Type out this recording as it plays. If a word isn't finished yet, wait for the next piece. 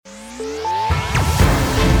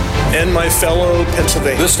and my fellow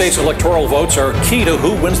Pennsylvanians. This state's electoral votes are key to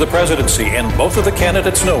who wins the presidency, and both of the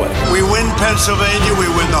candidates know it. We win Pennsylvania, we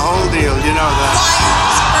win the whole deal. You know that.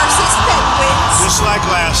 Lions versus Penguins. Just like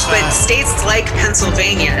last time. But states like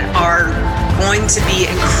Pennsylvania are going to be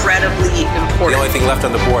incredibly important. The only thing left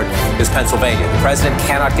on the board is Pennsylvania. The president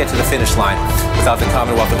cannot get to the finish line without the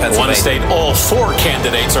Commonwealth of Pennsylvania. One state all four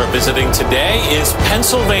candidates are visiting today is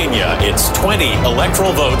Pennsylvania. Its 20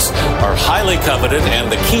 electoral votes are highly coveted,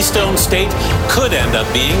 and the Keystone State could end up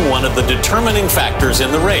being one of the determining factors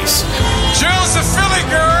in the race. Jill's a Philly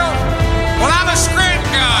girl. Well, I'm a Scranton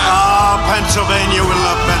guy. Oh, Pennsylvania, we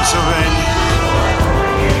love Pennsylvania.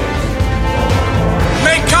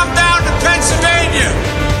 May come down to Pennsylvania.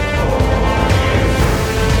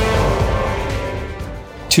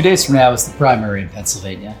 2 days from now is the primary in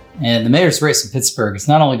Pennsylvania, and the mayor's race in Pittsburgh is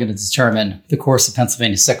not only going to determine the course of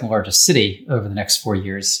Pennsylvania's second largest city over the next 4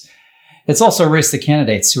 years, it's also a race the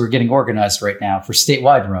candidates who are getting organized right now for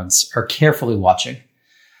statewide runs are carefully watching.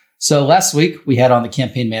 So last week, we had on the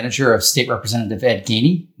campaign manager of State Representative Ed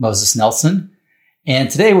Gainey, Moses Nelson, and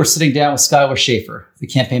today we're sitting down with Schuyler Schaefer, the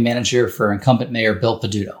campaign manager for incumbent Mayor Bill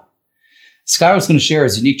Peduto. Schuyler's going to share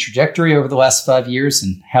his unique trajectory over the last 5 years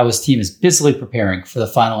and how his team is busily preparing for the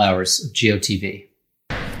final hours of GOTV.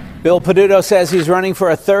 Bill Peduto says he's running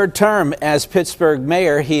for a third term as Pittsburgh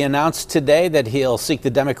mayor. He announced today that he'll seek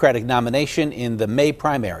the Democratic nomination in the May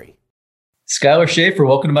primary. Schuyler Schaefer,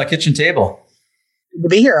 welcome to my kitchen table. Good to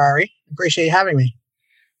be here, Ari. Appreciate you having me.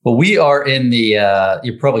 Well, we are in the,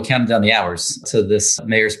 you're probably counting down the hours till this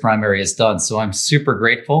mayor's primary is done. So I'm super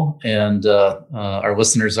grateful, and our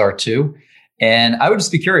listeners are too. And I would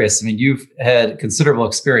just be curious. I mean, you've had considerable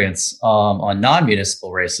experience on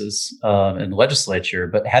non-municipal races in the legislature,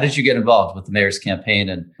 but how did you get involved with the mayor's campaign,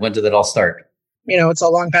 and when did it all start? You know, it's a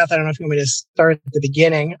long path. I don't know if you want me to start at the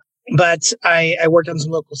beginning, but I worked on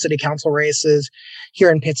some local city council races here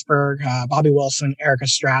in Pittsburgh, Bobby Wilson, Erica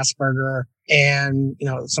Strasburger, and, you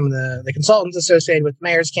know, some of the consultants associated with the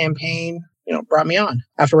mayor's campaign, you know, brought me on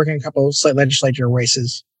after working a couple of state legislature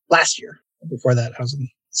races last year. Before that, I was in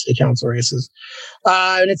city council races.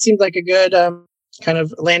 And it seemed like a good kind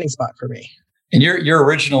of landing spot for me. And you're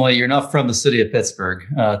originally, you're not from the city of Pittsburgh.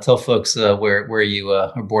 Tell folks where you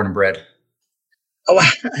were born and bred. Oh,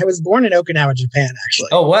 I was born in Okinawa, Japan, actually.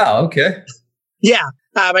 Oh, wow. Okay. Yeah.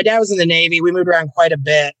 My dad was in the Navy. We moved around quite a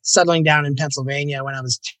bit, settling down in Pennsylvania when I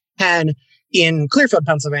was 10 in Clearfield,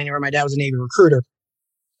 Pennsylvania, where my dad was a Navy recruiter,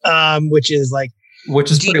 which is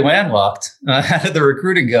pretty landlocked. How did the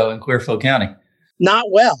recruiting go in Clearfield County?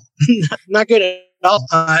 Not well, not good at all.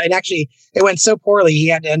 And actually, it went so poorly.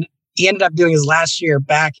 He ended up doing his last year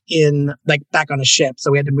back on a ship.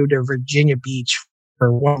 So we had to move to Virginia Beach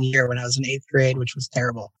for 1 year when I was in 8th grade, which was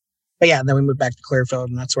terrible. But yeah, then we moved back to Clearfield,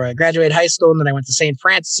 and that's where I graduated high school. And then I went to St.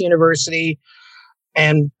 Francis University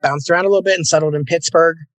and bounced around a little bit and settled in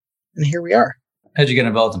Pittsburgh. And here we are. How'd you get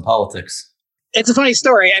involved in politics? It's a funny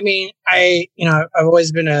story. I mean, I've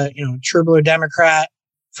always been a, true blue Democrat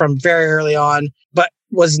from very early on, but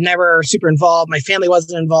was never super involved. My family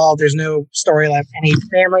wasn't involved. There's no story like any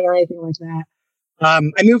family or anything like that.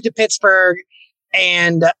 I moved to Pittsburgh,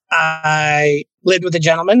 and I lived with a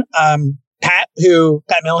gentleman, Pat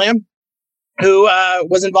Milham, who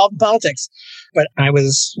was involved in politics. But I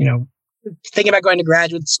was, thinking about going to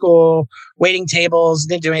graduate school, waiting tables,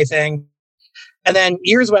 didn't do anything. And then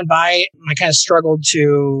years went by. I kind of struggled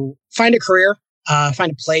to find a career,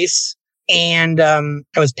 find a place. And I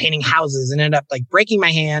was painting houses and ended up breaking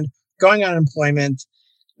my hand, going on unemployment.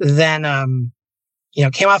 Then,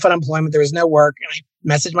 came off unemployment. There was no work. And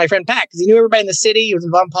I messaged my friend Pat because he knew everybody in the city. He was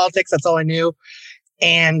involved in politics. That's all I knew.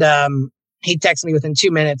 And he texted me within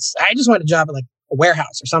 2 minutes. I just wanted a job at a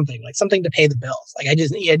warehouse or something, something to pay the bills. I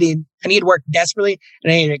need work desperately,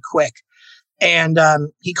 and I needed it quick. And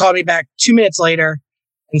he called me back 2 minutes later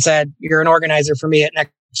and said, "You're an organizer for me at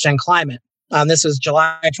Next Gen Climate." This was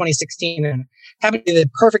July 2016, and happened to be the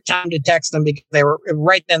perfect time to text them because they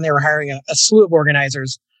were hiring a slew of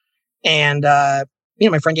organizers. And,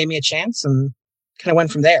 my friend gave me a chance and kind of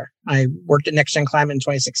went from there. I worked at Next Gen Climate in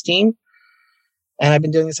 2016, and I've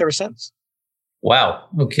been doing this ever since. Wow.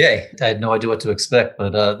 Okay. I had no idea what to expect,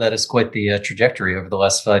 but that is quite the trajectory over the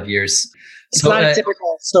last 5 years. It's not a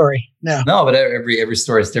typical story. No, but every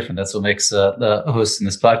story is different. That's what makes the host in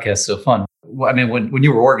this podcast so fun. I mean, when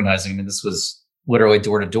you were organizing, this was literally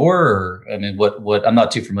door to door, or what? I'm not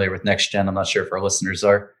too familiar with Next Gen. I'm not sure if our listeners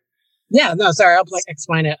are. Yeah, no, sorry. I'll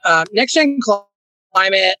explain it. Next Gen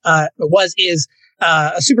Climate is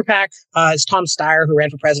a super PAC. It's Tom Steyer, who ran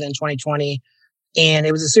for president in 2020, and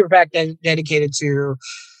it was a super PAC dedicated to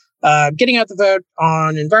getting out the vote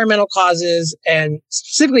on environmental causes and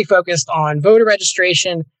specifically focused on voter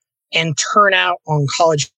registration and turnout on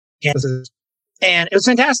college campuses. And it was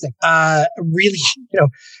fantastic. Really,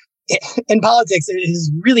 in politics, it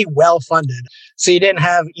is really well funded. So you didn't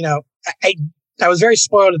have, I was very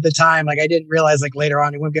spoiled at the time. Like I didn't realize like later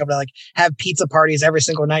on you wouldn't be able to like have pizza parties every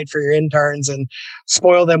single night for your interns and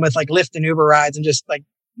spoil them with like Lyft and Uber rides and just like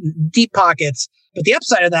deep pockets. But the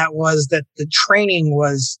upside of that was that the training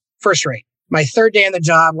was first rate. My third day on the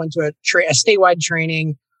job, went to a statewide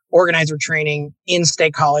training, organizer training in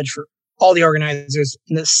State College for all the organizers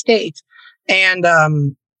in the state. And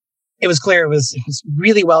it was clear it was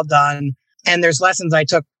really well done. And there's lessons I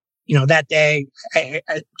took, that day I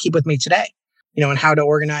keep with me today, and how to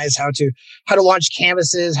organize, how to launch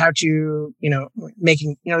canvases, how to,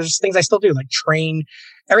 making, just things I still do, like train.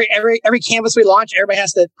 Every canvas we launch, everybody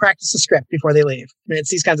has to practice the script before they leave. I mean, it's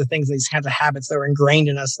these kinds of things, these kinds of habits that were ingrained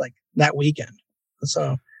in us like that weekend.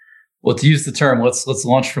 So, well, to use the term, let's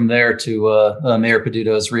launch from there to Mayor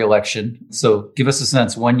Peduto's reelection. So give us a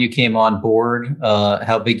sense when you came on board,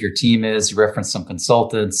 how big your team is. You referenced some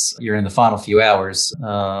consultants. You're in the final few hours.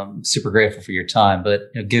 Super grateful for your time, but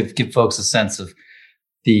give folks a sense of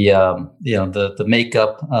the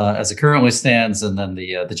makeup as it currently stands, and then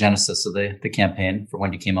the genesis of the campaign for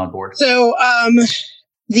when you came on board. So I've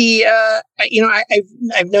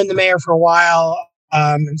known the mayor for a while,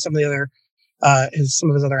 and some of the other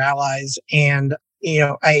some of his other allies, and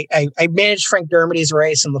I managed Frank Dermody's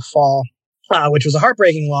race in the fall, which was a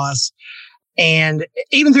heartbreaking loss. And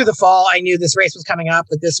even through the fall, I knew this race was coming up.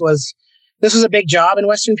 That this was a big job in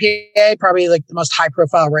Western PA, probably like the most high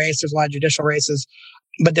profile race. There's a lot of judicial races,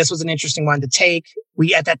 but this was an interesting one to take.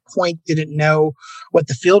 We, at that point, didn't know what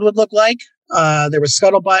the field would look like. There was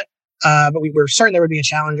scuttlebutt, but we were certain there would be a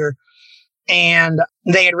challenger. And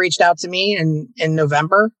they had reached out to me in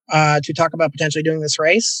November to talk about potentially doing this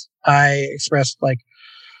race. I expressed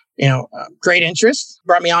great interest,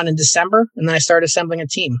 brought me on in December, and then I started assembling a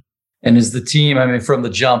team. And is the team, from the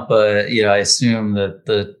jump, I assume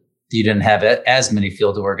that you didn't have as many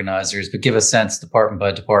field organizers, but give a sense, department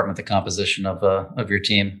by department, the composition of your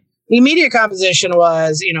team. The immediate composition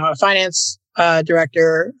was, a finance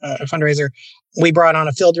director, a fundraiser. We brought on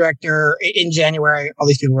a field director in January. All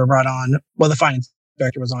these people were brought on. Well, the finance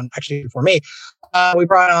director was on actually before me. We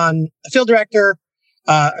brought on a field director,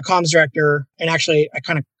 a comms director, and actually I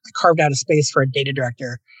kind of carved out a space for a data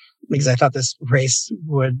director because I thought this race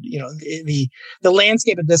would, the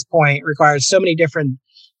landscape at this point requires so many different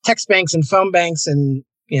text banks and phone banks and,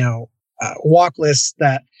 walk lists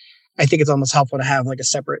that I think it's almost helpful to have like a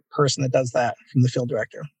separate person that does that from the field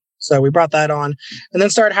director. So we brought that on and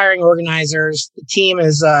then started hiring organizers. The team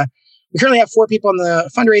is, we currently have 4 people on the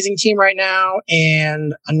fundraising team right now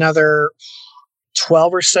and another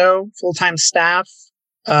 12 or so full-time staff.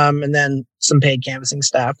 And then some paid canvassing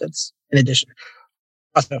staff that's in addition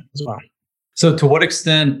also as well. So to what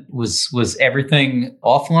extent was everything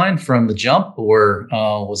offline from the jump, or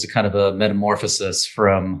was it kind of a metamorphosis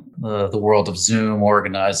from the world of Zoom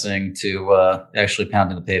organizing to actually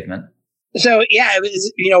pounding the pavement? So yeah, it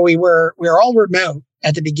was, we were all remote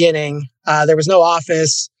at the beginning. There was no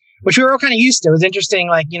office, which we were all kind of used to. It was interesting.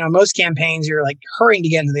 Like, most campaigns, you're like hurrying to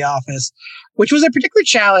get into the office, which was a particular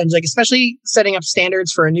challenge, like especially setting up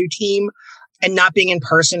standards for a new team and not being in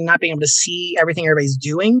person, not being able to see everything everybody's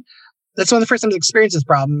doing. That's one of the first times I experienced this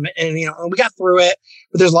problem. And, we got through it,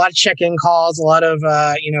 but there's a lot of check-in calls, a lot of,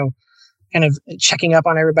 kind of checking up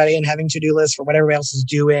on everybody and having to-do lists for what everybody else is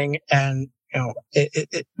doing. And,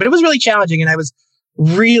 but it was really challenging. And I was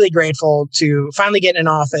really grateful to finally get in an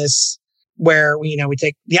office where we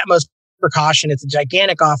take the utmost precaution. It's a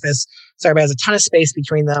gigantic office. So everybody has a ton of space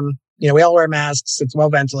between them. We all wear masks. It's well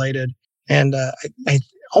ventilated. And,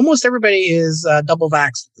 almost everybody is double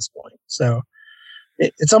vaxxed at this point. So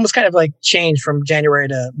it's almost kind of like changed from January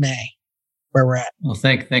to May where we're at. Well,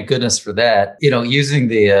 thank goodness for that. Using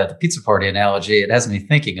the pizza party analogy, it has me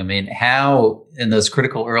thinking, how in those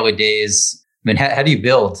critical early days, how do you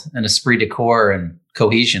build an esprit de corps and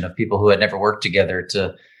cohesion of people who had never worked together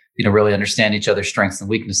to, really understand each other's strengths and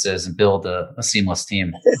weaknesses and build a seamless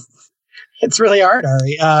team? It's really hard,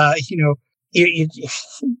 Ari.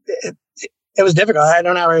 It was difficult. I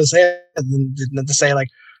don't know how to say it than to say, like,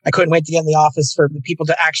 I couldn't wait to get in the office for the people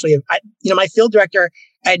to actually, my field director,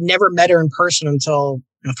 I had never met her in person until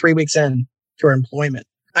 3 weeks in to her employment.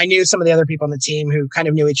 I knew some of the other people on the team who kind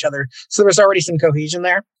of knew each other. So there was already some cohesion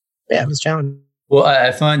there. Yeah, it was challenging. Well,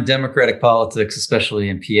 I find Democratic politics, especially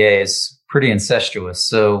in PA, is pretty incestuous.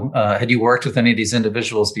 So had you worked with any of these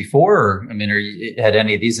individuals before? Or, had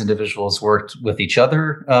any of these individuals worked with each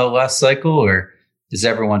other last cycle? Or is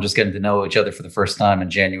everyone just getting to know each other for the first time in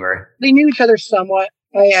January? They knew each other somewhat.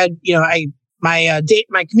 I had,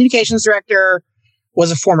 my communications director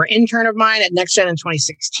was a former intern of mine at NextGen in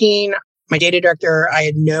 2016. My data director I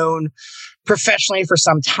had known professionally for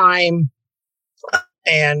some time,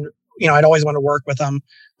 and I'd always wanted to work with him,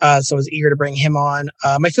 so I was eager to bring him on.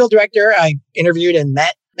 My field director I interviewed and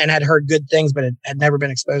met and had heard good things, but had never been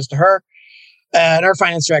exposed to her. And our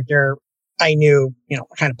finance director I knew,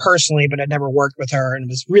 kind of personally, but I'd never worked with her, and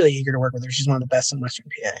was really eager to work with her. She's one of the best in Western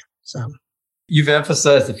PA. So. You've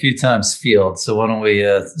emphasized a few times field, so why don't we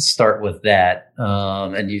start with that?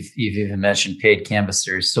 And you've even mentioned paid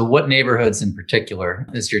canvassers. So what neighborhoods in particular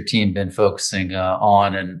has your team been focusing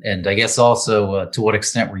on? And I guess also to what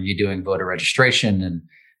extent were you doing voter registration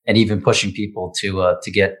and even pushing people to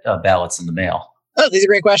get ballots in the mail? Oh, these are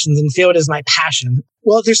great questions. And field is my passion.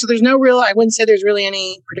 Well, there's no real, I wouldn't say there's really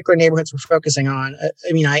any particular neighborhoods we're focusing on.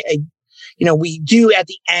 We do at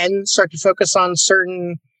the end start to focus on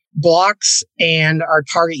certain blocks and our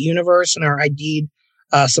target universe and our ID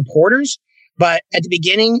supporters. But at the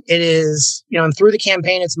beginning, it is, and through the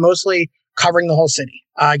campaign, it's mostly covering the whole city,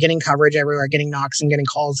 getting coverage everywhere, getting knocks and getting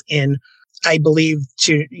calls in. I believe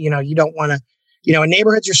you don't want to, in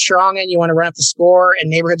neighborhoods you're strong in, you want to run up the score, and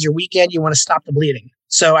neighborhoods you're weak in, you want to stop the bleeding.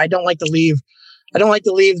 So I don't like to leave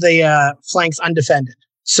the flanks undefended.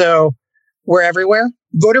 So we're everywhere.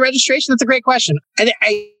 Voter registration, that's a great question.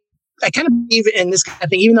 I kind of believe in this kind of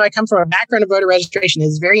thing, even though I come from a background of voter registration,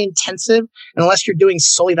 is very intensive. And unless you're doing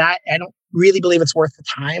solely that, I don't really believe it's worth the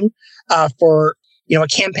time for, a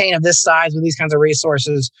campaign of this size with these kinds of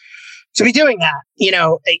resources to be doing that.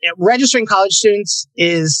 Registering college students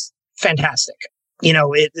is fantastic.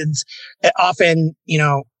 It's often,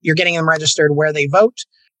 you're getting them registered where they vote,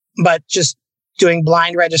 but just doing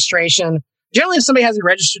blind registration. Generally, if somebody hasn't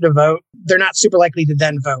registered to vote, they're not super likely to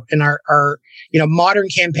then vote. And our modern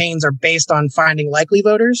campaigns are based on finding likely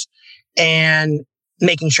voters and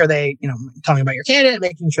making sure they, telling about your candidate,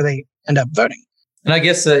 making sure they end up voting. And I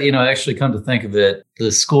guess, actually come to think of it,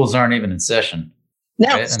 the schools aren't even in session. No,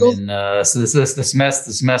 right? So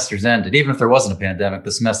the semester's ended. Even if there wasn't a pandemic,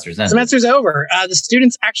 the semester's ended. Semester's over. The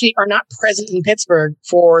students actually are not present in Pittsburgh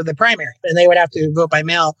for the primary, and they would have to vote by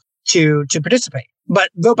mail to participate. But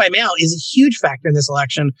vote by mail is a huge factor in this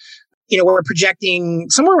election. We're projecting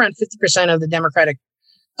somewhere around 50% of the Democratic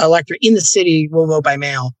electorate in the city will vote by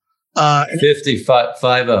mail. 50.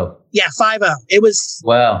 Yeah, 50. It was.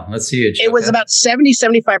 Wow, that's huge. It was about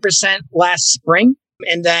 75% last spring,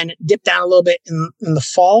 and then dipped down a little bit in the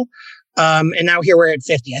fall. And now here we're at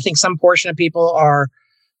 50. I think some portion of people are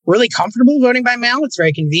really comfortable voting by mail. It's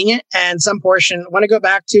very convenient. And some portion want to go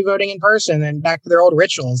back to voting in person and back to their old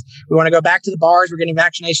rituals. We want to go back to the bars. We're getting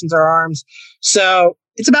vaccinations in our arms. So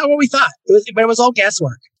it's about what we thought. But it was all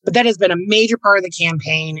guesswork. But that has been a major part of the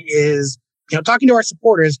campaign is, talking to our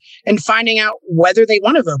supporters and finding out whether they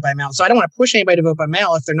want to vote by mail. So I don't want to push anybody to vote by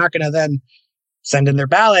mail if they're not going to then send in their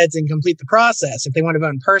ballots and complete the process if they want to vote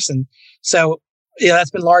in person. So, that's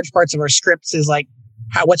been large parts of our scripts is like,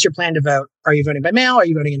 what's your plan to vote? Are you voting by mail? Are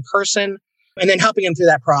you voting in person? And then helping them through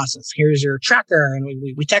that process. Here's your tracker. And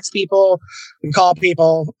we text people, we call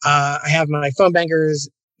people. I have my phone bankers,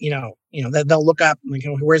 that they'll look up, like,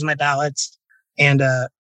 where's my ballots? And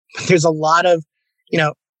there's a lot of,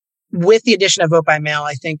 with the addition of vote by mail,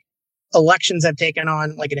 I think elections have taken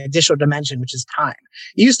on like an additional dimension, which is time.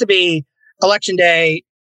 It used to be election day,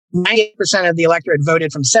 98% of the electorate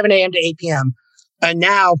voted from 7 a.m. to 8 p.m. And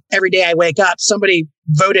now every day I wake up, somebody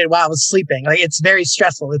voted while I was sleeping. Like, it's very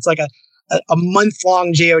stressful. It's like a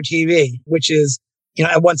month-long GOTV, which is,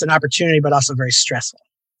 at once an opportunity, but also very stressful.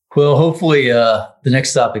 Well, hopefully the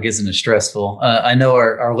next topic isn't as stressful. I know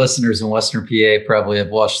our listeners in Western PA probably have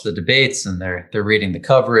watched the debates and they're reading the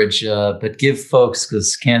coverage, but give folks,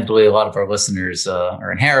 because candidly, a lot of our listeners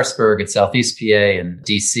are in Harrisburg, at Southeast PA, and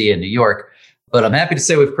DC and New York. But I'm happy to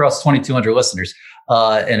say we've crossed 2,200 listeners,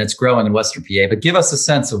 and it's growing in Western PA. But give us a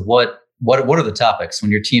sense of what are the topics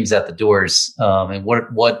when your team's at the doors, and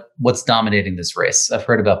what's dominating this race? I've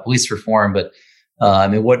heard about police reform, but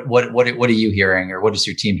what are you hearing, or what is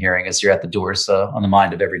your team hearing as you're at the doors on the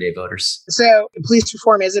mind of everyday voters? So police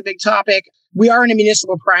reform is a big topic. We are in a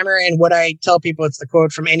municipal primary, and what I tell people, it's the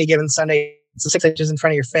quote from Any Given Sunday. It's the 6 inches in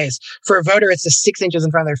front of your face. For a voter, it's the 6 inches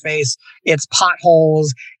in front of their face. It's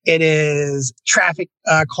potholes. It is traffic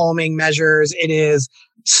calming measures. It is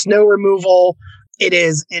snow removal.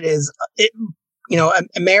 A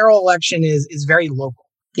mayoral election is very local.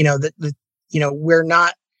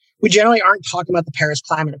 We generally aren't talking about the Paris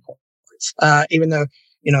Climate Accords, even though,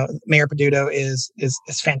 Mayor Peduto is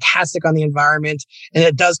fantastic on the environment, and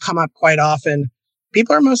it does come up quite often.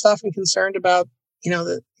 People are most often concerned about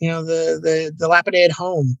the dilapidated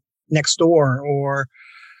home next door,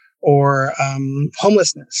 or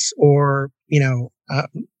homelessness, or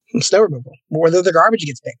snow removal, or the garbage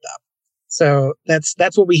gets picked up. So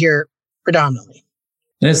that's what we hear predominantly.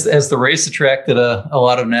 And has the race attracted a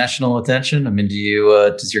lot of national attention? I mean,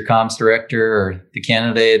 does your comms director or the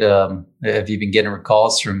candidate, have you been getting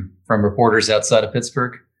calls from reporters outside of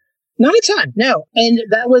Pittsburgh? Not a ton, no. And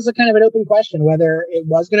that was a kind of an open question, whether it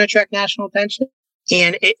was going to attract national attention.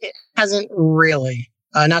 And it hasn't really,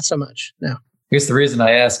 not so much, no. I guess the reason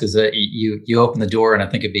I ask is that you open the door, and I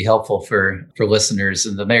think it'd be helpful for listeners.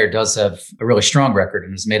 And the mayor does have a really strong record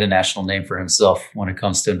and has made a national name for himself when it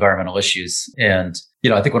comes to environmental issues. And,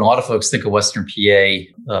 I think when a lot of folks think of Western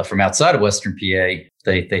PA from outside of Western PA,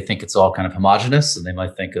 they think it's all kind of homogenous, and they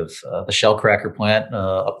might think of the Shell cracker plant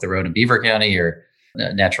up the road in Beaver County, or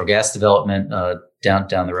natural gas development down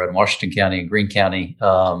the road in Washington County and Greene County.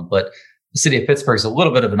 But the city of Pittsburgh is a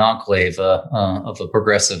little bit of an enclave of a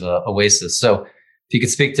progressive oasis. So if you could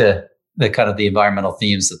speak to the environmental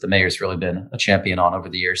themes that the mayor's really been a champion on over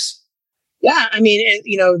the years. Yeah, I mean,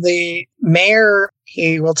 the mayor,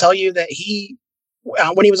 he will tell you that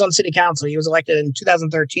when he was on city council, he was elected in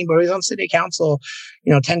 2013, but he was on city council,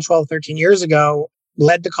 10, 12, 13 years ago,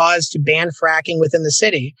 led the cause to ban fracking within the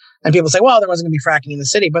city. And people say, well, there wasn't going to be fracking in the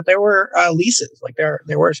city, but there were leases. Like there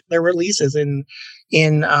were leases in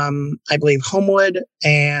I believe Homewood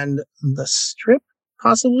and the Strip,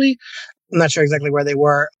 possibly. I'm not sure exactly where they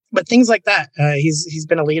were, but things like that. He's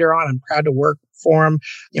been a leader on. I'm proud to work for him.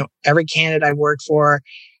 Every candidate I've worked for,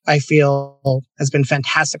 I feel has been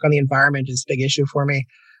fantastic on the environment. Is a big issue for me.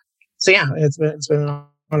 So yeah, it's been an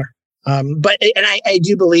honor. But I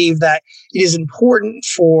do believe that it is important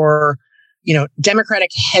for, Democratic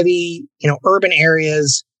heavy, urban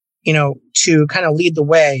areas, to kind of lead the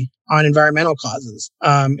way on environmental causes,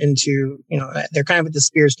 into, they're kind of at the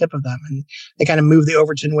spear's tip of them, and they kind of move the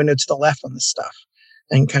Overton window to the left on this stuff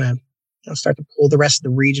and kind of, start to pull the rest of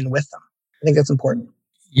the region with them. I think that's important.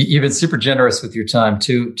 You've been super generous with your time.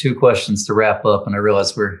 Two questions to wrap up, and I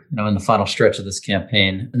realize we're in the final stretch of this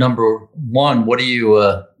campaign. Number one, what do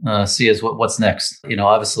you see as what's next?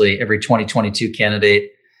 Obviously, every 2022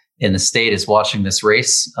 candidate in the state is watching this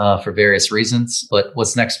race for various reasons. But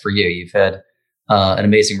what's next for you? You've had an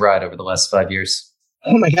amazing ride over the last 5 years.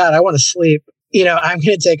 Oh my God, I want to sleep. I'm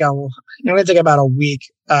going to take about a week.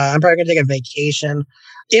 I'm probably going to take a vacation.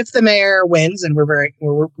 If the mayor wins, and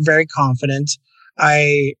we're very confident,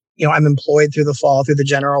 I'm employed through the fall, through the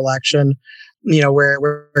general election.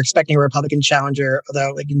 We're expecting a Republican challenger,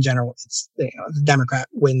 although in general, it's the Democrat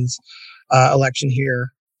wins election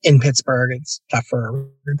here in Pittsburgh. It's tough for a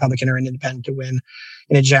Republican or an independent to win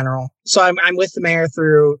in a general. So I'm with the mayor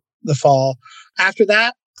through the fall. After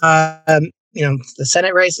that, the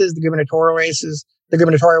Senate races, the gubernatorial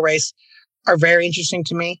race are very interesting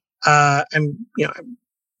to me. I'm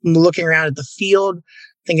looking around at the field,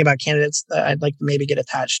 thinking about candidates that I'd like to maybe get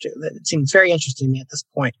attached to. That it seems very interesting to me at this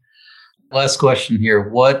point. Last question here.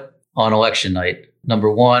 What on election night?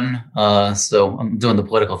 Number one, so I'm doing the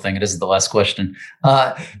political thing. It isn't the last question.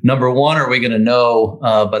 Number one, are we going to know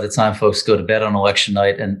by the time folks go to bed on election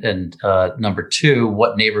night? And number two,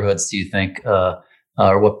 what neighborhoods do you think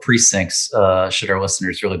or what precincts should our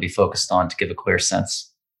listeners really be focused on to give a clear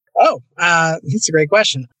sense? Oh, that's a great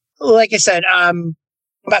question. Like I said,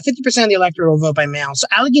 about 50% of the electorate will vote by mail. So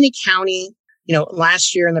Allegheny County,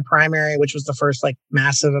 last year in the primary, which was the first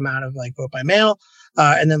massive amount of vote by mail,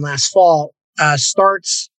 and then last fall,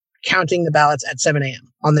 starts counting the ballots at 7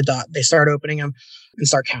 a.m. on the dot. They start opening them and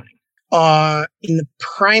start counting. In the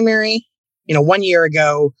primary, 1 year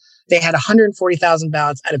ago, they had 140,000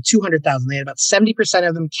 ballots out of 200,000. They had about 70%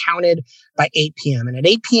 of them counted by 8 p.m. And at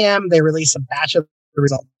 8 p.m., they release a batch of the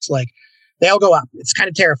results. They all go up. It's kind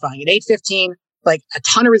of terrifying. At 8:15, a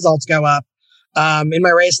ton of results go up. In my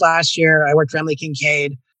race last year, I worked for Emily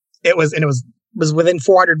Kincaid. It was within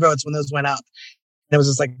 400 votes when those went up. And it was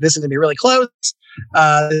just this is going to be really close.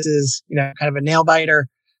 This is, kind of a nail biter.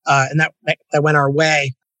 And that went our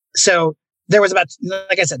way. So there was about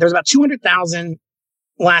 200,000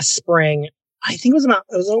 last spring. I think it was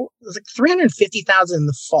 350,000 in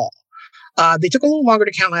the fall. They took a little longer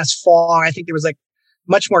to count last fall. I think there was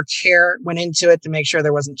much more care went into it to make sure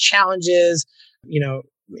there wasn't challenges.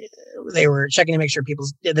 They were checking to make sure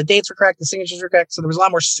the dates were correct, the signatures were correct. So there was a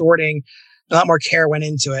lot more sorting, a lot more care went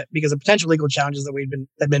into it because of potential legal challenges that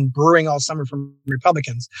had been brewing all summer from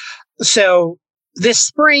Republicans. So this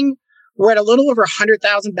spring, we're at a little over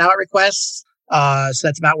 100,000 ballot requests. So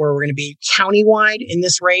that's about where we're going to be countywide in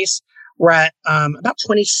this race. We're at about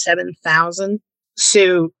 27,000.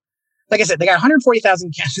 So like I said, they got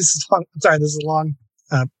 140,000. This is long. I'm sorry, this is a long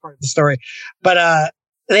part of the story, but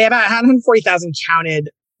they have about 140,000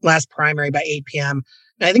 counted last primary by 8 p.m.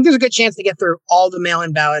 And I think there's a good chance to get through all the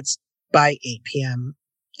mail-in ballots by 8 p.m.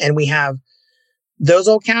 And we have those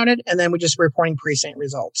all counted, and then we're just reporting precinct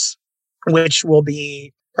results, which will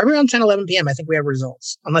be probably around 10, 11 p.m. I think we have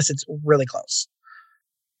results, unless it's really close.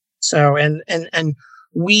 So, and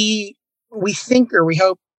we think, or we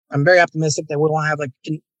hope, I'm very optimistic that we'll have like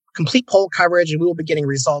complete poll coverage, and we will be getting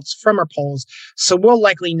results from our polls. So we'll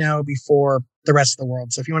likely know before the rest of the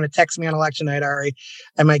world. So if you want to text me on election night, Ari,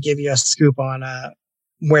 I might give you a scoop on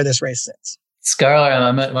where this race sits. Skylar,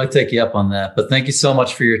 I might take you up on that, but thank you so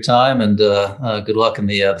much for your time, and good luck in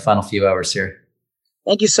the final few hours here.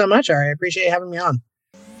 Thank you so much, Ari. I appreciate you having me on.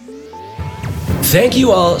 Thank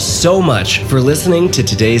you all so much for listening to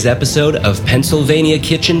today's episode of Pennsylvania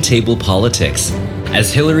Kitchen Table Politics.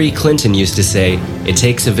 As Hillary Clinton used to say, it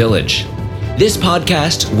takes a village. This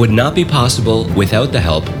podcast would not be possible without the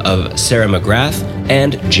help of Sarah McGrath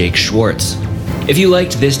and Jake Schwartz. If you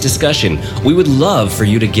liked this discussion, we would love for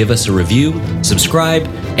you to give us a review, subscribe,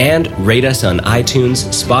 and rate us on iTunes,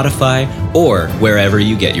 Spotify, or wherever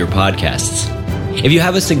you get your podcasts. If you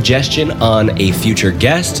have a suggestion on a future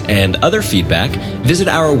guest and other feedback, visit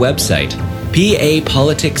our website,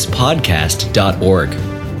 papoliticspodcast.org.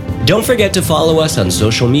 Don't forget to follow us on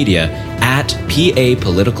social media at PA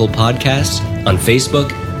Political Podcast on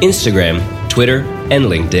Facebook, Instagram, Twitter, and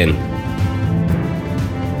LinkedIn.